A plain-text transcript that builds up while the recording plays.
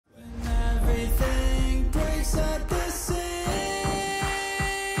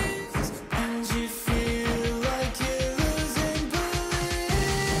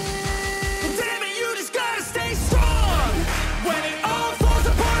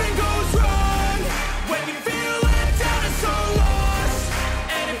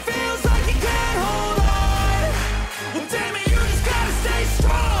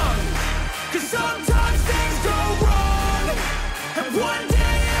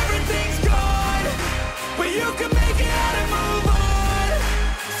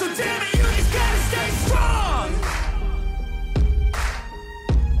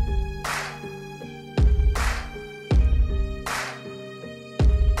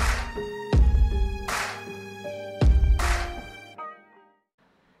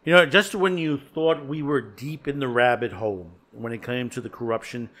You know, just when you thought we were deep in the rabbit hole when it came to the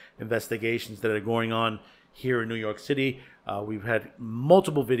corruption investigations that are going on here in New York City, we've had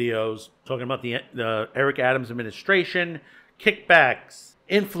multiple videos talking about the Eric Adams administration, kickbacks,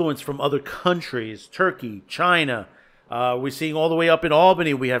 influence from other countries, Turkey, China. We're seeing all the way up in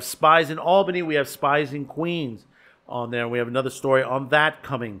Albany. We have spies in Albany. We have spies in Queens on there. We have another story on that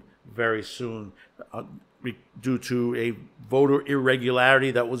coming very soon. Due to a voter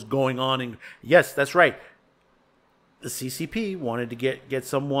irregularity that was going on. And yes, that's right. The CCP wanted to get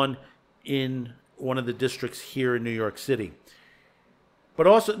someone in one of the districts here in New York City.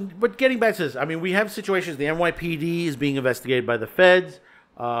 But getting back to this, I mean, we have situations. The NYPD is being investigated by the feds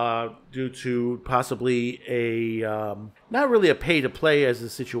due to possibly not really a pay-to-play as a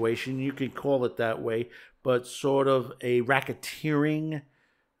situation. You could call it that way, but sort of a racketeering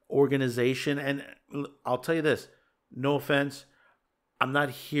organization. And I'll tell you this, no offense, I'm not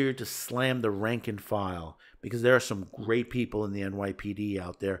here to slam the rank and file, because there are some great people in the NYPD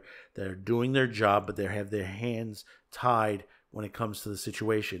out there that are doing their job, but they have their hands tied when it comes to the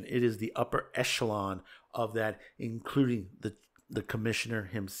situation. It is the upper echelon of that, including the commissioner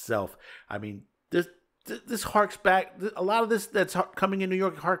himself. I mean, this harks back, a lot of this that's coming in New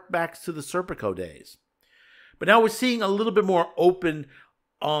York harks back to the Serpico days. But now we're seeing a little bit more open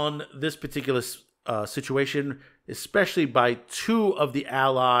on this particular situation, especially by two of the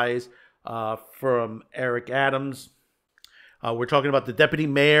allies from Eric Adams. We're talking about the Deputy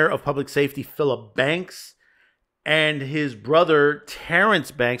Mayor of Public Safety, Philip Banks, and his brother, Terrence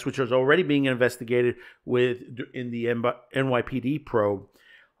Banks, which is already being investigated in the NYPD probe.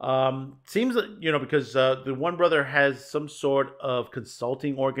 Seems, because the one brother has some sort of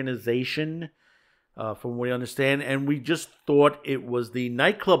consulting organization, from what I understand, and we just thought it was the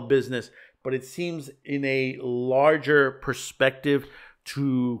nightclub business, but it seems in a larger perspective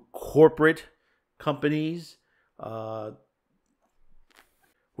to corporate companies,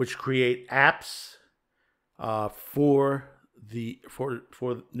 which create apps for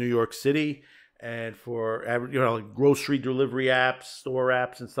New York City, and for like grocery delivery apps, store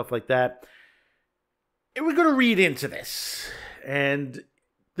apps, and stuff like that. And we're going to read into this, and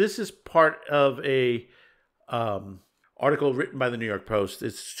this is part of a article written by the New York Post.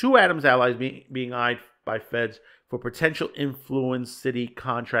 It's two Adams allies being eyed by feds for potential influence city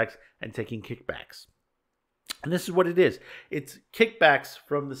contracts and taking kickbacks. And this is what it is. It's kickbacks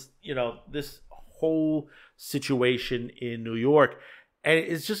from this whole situation in New York. And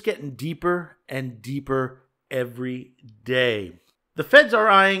it's just getting deeper and deeper every day. The feds are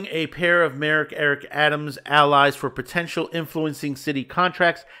eyeing a pair of Mayor Eric Adams' allies for potential influencing city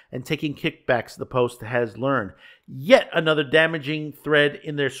contracts and taking kickbacks, the Post has learned. Yet another damaging thread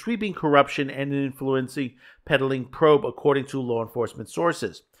in their sweeping corruption and influencing peddling probe, according to law enforcement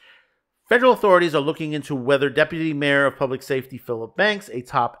sources. Federal authorities are looking into whether Deputy Mayor of Public Safety Philip Banks, a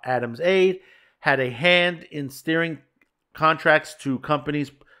top Adams aide, had a hand in steering contracts to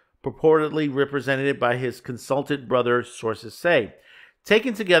companies purportedly represented by his consultant brother, sources say.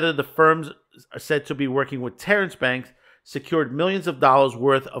 Taken together, the firms are said to be working with Terrence Banks, secured millions of dollars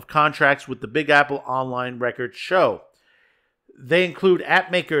worth of contracts with the Big Apple online records show. They include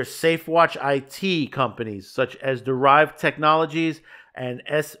app makers, SafeWatch IT companies such as Derived Technologies and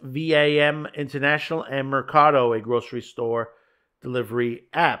SVAM International, and Mercado, a grocery store delivery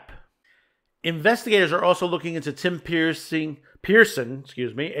app. Investigators are also looking into Tim Pearson,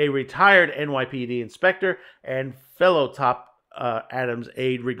 a retired NYPD inspector and fellow top Adams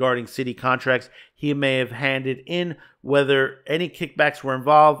aide, regarding city contracts he may have handed in. Whether any kickbacks were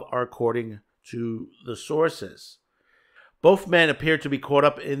involved are according to the sources. Both men appear to be caught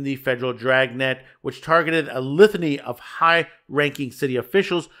up in the federal dragnet, which targeted a litany of high-ranking city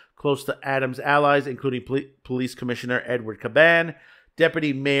officials close to Adams' allies, including Police Commissioner Edward Caban,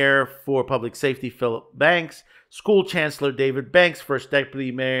 Deputy Mayor for Public Safety Philip Banks, School Chancellor David Banks, First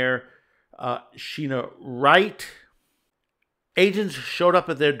Deputy Mayor Sheena Wright. Agents showed up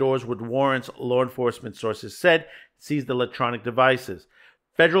at their doors with warrants, law enforcement sources said, seized electronic devices.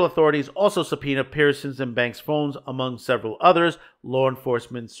 Federal authorities also subpoenaed Pearson's and Banks' phones, among several others, law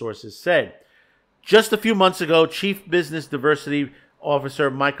enforcement sources said. Just a few months ago, Chief Business Diversity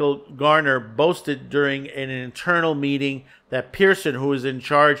Officer Michael Garner boasted during an internal meeting that Pearson, who is in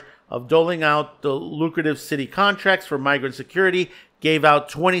charge of doling out the lucrative city contracts for migrant security, gave out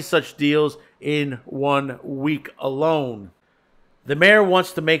 20 such deals in 1 week alone. The mayor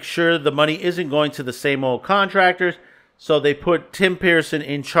wants to make sure the money isn't going to the same old contractors, so they put Tim Pearson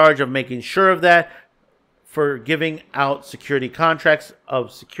in charge of making sure of that for giving out security contracts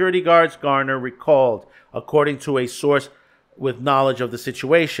of security guards, Garner recalled, according to a source with knowledge of the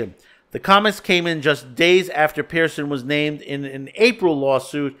situation. The comments came in just days after Pearson was named in an April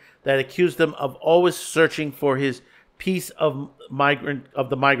lawsuit that accused him of always searching for his piece of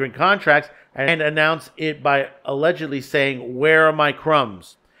the migrant contracts and announced it by allegedly saying, "Where are my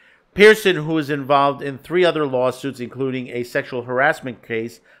crumbs?" Pearson, who is involved in 3 other lawsuits, including a sexual harassment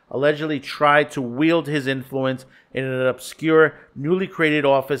case, allegedly tried to wield his influence in an obscure, newly created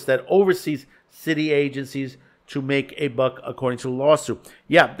office that oversees city agencies to make a buck, according to the lawsuit.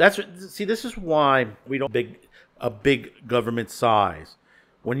 Yeah, this is why we don't a big government size.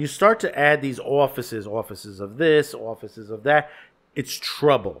 When you start to add these offices of this, offices of that, it's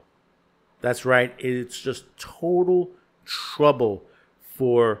trouble. That's right. It's just total trouble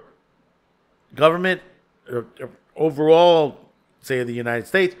for government overall, say the United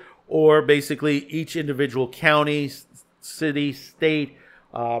States, or basically each individual county, city, state,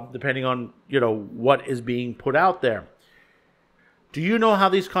 depending on what is being put out there. Do you know how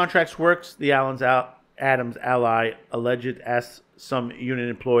these contracts works? The Adams Ally alleged asked some union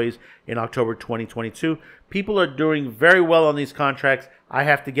employees in October 2022. People are doing very well on these contracts. I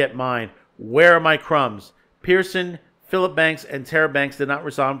have to get mine. Where are my crumbs? Pearson, Philip Banks, and Tara Banks did not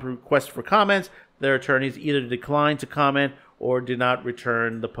respond to requests for comments. Their attorneys either declined to comment or did not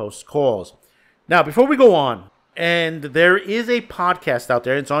return the post calls. Now, before we go on, and there is a podcast out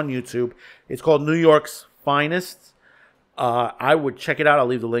there. It's on YouTube. It's called New York's Finest. I would check it out. I'll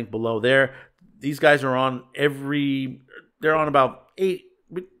leave the link below there. These guys are on they're on about 8,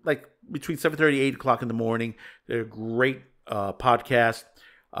 like between 7:30 and 8 o'clock in the morning. They're a great podcast.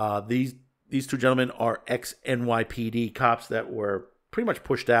 These 2 gentlemen are ex-NYPD cops that were pretty much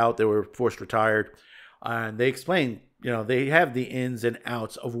pushed out. They were forced retired. And they explain, they have the ins and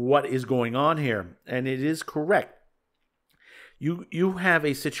outs of what is going on here. And it is correct. You have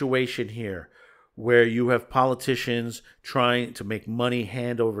a situation here where you have politicians trying to make money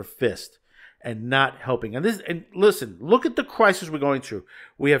hand over fist and not helping. And listen, look at the crisis we're going through.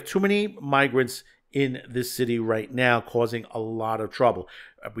 We have too many migrants in this city right now, causing a lot of trouble.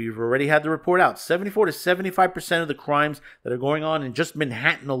 We've already had the report out. 74 to 75% of the crimes that are going on in just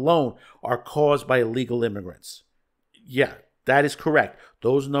Manhattan alone are caused by illegal immigrants. Yeah, that is correct.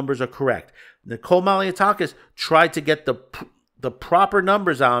 Those numbers are correct. Nicole Malliotakis tried to get the proper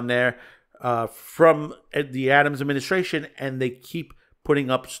numbers on there from the Adams administration, and they keep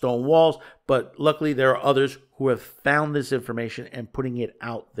putting up stone walls. But luckily, there are others who have found this information and putting it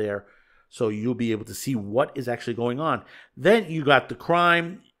out there, so you'll be able to see what is actually going on. Then you got the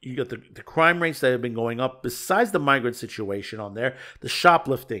crime. You got the crime rates that have been going up. Besides the migrant situation on there, the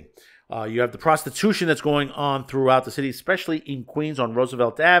shoplifting. You have the prostitution that's going on throughout the city, especially in Queens on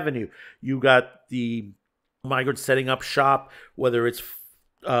Roosevelt Avenue. You got the migrants setting up shop, whether it's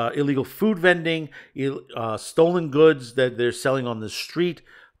illegal food vending, stolen goods that they're selling on the street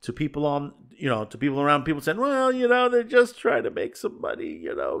to people to people around. People saying, well, they're just trying to make some money,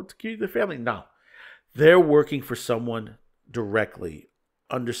 to keep their family. No, they're working for someone directly.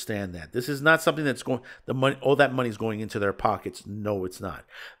 Understand that. This is not something that's all that money is going into their pockets. No, it's not.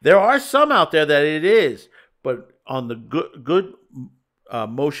 There are some out there that it is, but on the good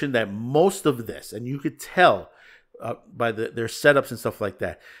motion that most of this, and you could tell by their setups and stuff like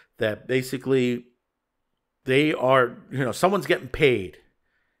that, that basically they are, someone's getting paid,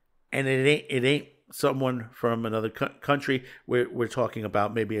 and it ain't someone from another country. We're talking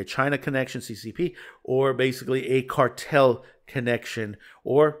about maybe a China connection, CCP, or basically a cartel connection,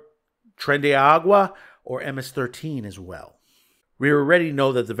 or Tren de Agua, or MS-13 as well. We already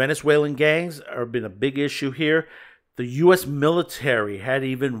know that the Venezuelan gangs have been a big issue here. The U.S. military had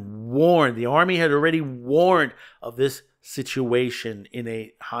even warned, the Army had already warned of this situation in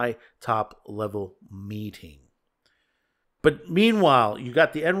a high top level meeting. But meanwhile, you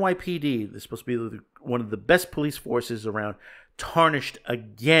got the NYPD, they're supposed to be one of the best police forces around, tarnished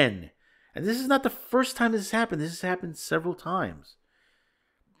again. And this is not the first time this has happened. This has happened several times.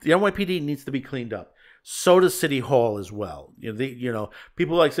 The NYPD needs to be cleaned up. So does City Hall as well.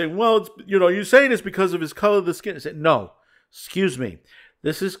 People like saying, well, it's, you're saying it's because of his color of the skin. I said, no, excuse me.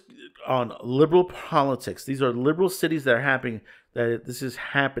 This is on liberal politics. These are liberal cities that are happening, that this is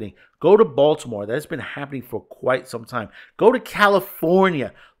happening. Go to Baltimore. That's been happening for quite some time. Go to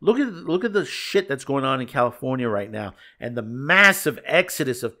California. Look at the shit that's going on in California right now, and the massive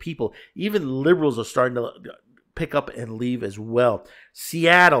exodus of people. Even liberals are starting to pick up and leave as well.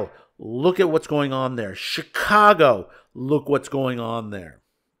 Seattle, look at what's going on there. Chicago, look what's going on there.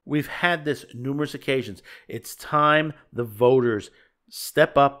 We've had this numerous occasions. It's time the voters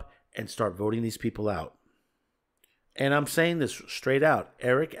step up and start voting these people out. And I'm saying this straight out.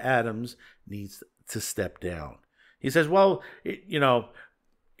 Eric Adams needs to step down. He says, well,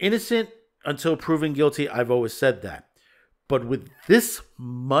 innocent until proven guilty. I've always said that. But with this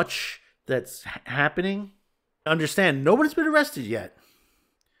much that's happening, understand, nobody's been arrested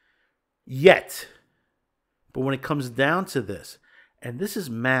yet. But when it comes down to this, and this is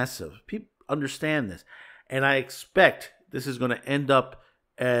massive, people understand this. And I expect this is going to end up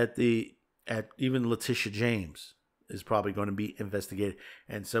at even Letitia James is probably going to be investigated,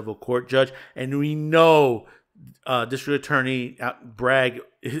 and civil court judge. And we know District Attorney Bragg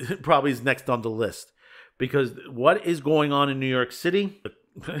probably is next on the list, because what is going on in New York City,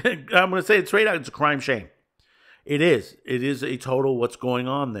 I'm going to say it straight out, it's a crime shame. It is a total what's going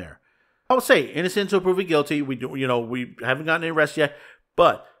on there. I would say innocent until proven guilty. We haven't gotten an arrest yet,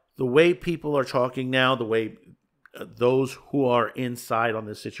 but the way people are talking now, the way those who are inside on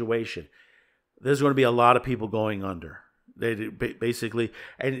this situation, there's going to be a lot of people going under. They basically,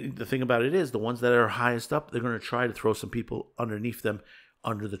 and the thing about it is, the ones that are highest up, they're going to try to throw some people underneath them,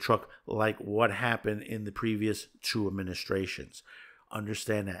 under the truck, like what happened in the previous 2 administrations.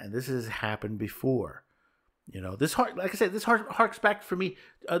 Understand that, and this has happened before. Like I said, this harks back for me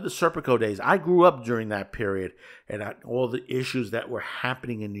the Serpico days. I grew up during that period, and all the issues that were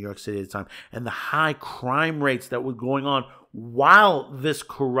happening in New York City at the time, and the high crime rates that were going on while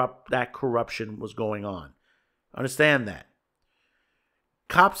that corruption was going on. Understand that.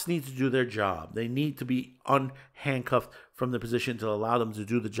 Cops need to do their job. They need to be unhandcuffed from the position to allow them to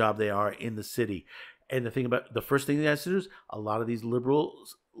do the job they are in the city. And the first thing they have to do is, a lot of these liberal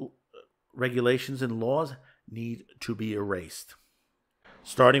regulations and laws need to be erased.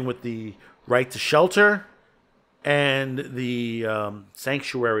 Starting with the right to shelter and the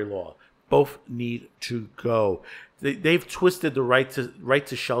sanctuary law. Both need to go. They've twisted the right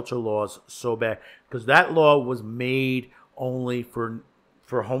to shelter laws so bad, because that law was made only for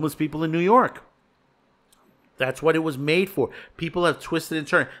homeless people in New York. That's what it was made for. People have twisted and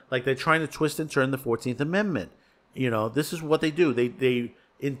turned, like they're trying to twist and turn the 14th Amendment. This is what they do. They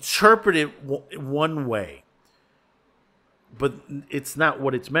interpret it one way, but it's not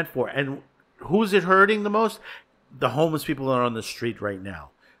what it's meant for. And who's it hurting the most? The homeless people that are on the street right now.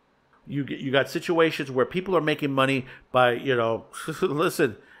 You got situations where people are making money by,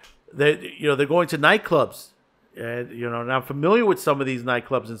 listen, they're going to nightclubs. And, and I'm familiar with some of these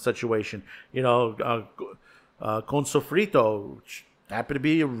nightclubs in situation. Con Sofrito, which happened to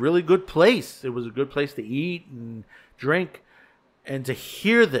be a really good place. It was a good place to eat and drink. And to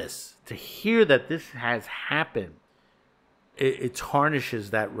hear that this has happened, it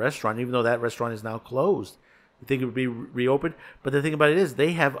tarnishes that restaurant, even though that restaurant is now closed. You think it would be reopened? But the thing about it is,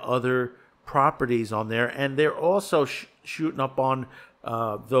 they have other properties on there, and they're also shooting up on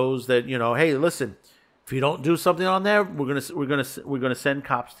those that, hey, listen, if you don't do something on there, we're gonna send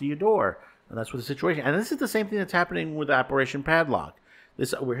cops to your door. And that's what the situation. And this is the same thing that's happening with Operation Padlock.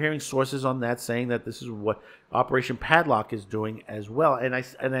 We're hearing sources on that saying that this is what Operation Padlock is doing as well. And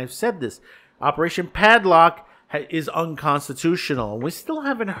I've said this: Operation Padlock is unconstitutional. We still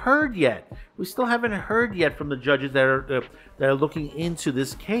haven't heard yet. We still haven't heard yet from the judges that are looking into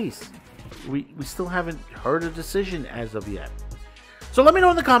this case. We still haven't heard a decision as of yet. So let me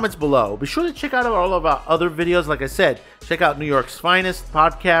know in the comments below. Be sure to check out all of our other videos. Like I said, check out New York's Finest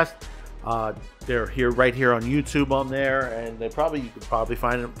podcast. They're right here on YouTube on there, and you could probably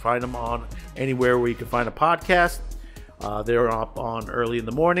find them on anywhere where you can find a podcast. They're up on early in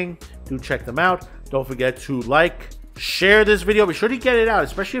the morning. Do check them out. Don't forget to share this video. Be sure to get it out,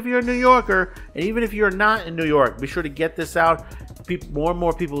 especially if you're a New Yorker, and even if you're not in New York, be sure to get this out. More and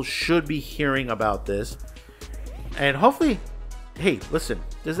more people should be hearing about this, and hopefully, hey, listen,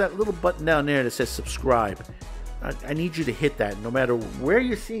 there's that little button down there that says subscribe. I need you to hit that, no matter where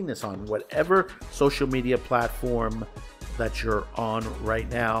you're seeing this on, whatever social media platform that you're on right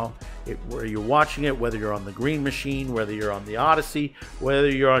now, where you're watching it, whether you're on the Green Machine, whether you're on the Odyssey, whether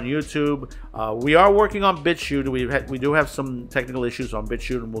you're on YouTube. We are working on BitChute. We do have some technical issues on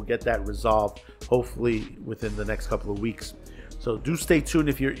BitChute, and we'll get that resolved hopefully within the next couple of weeks. So do stay tuned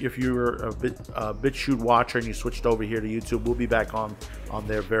if you're a BitChute watcher and you switched over here to YouTube. We'll be back on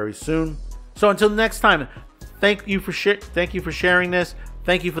there very soon. So until next time, thank you for sharing this.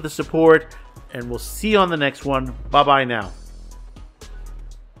 Thank you for the support, and we'll see you on the next one. Bye bye now.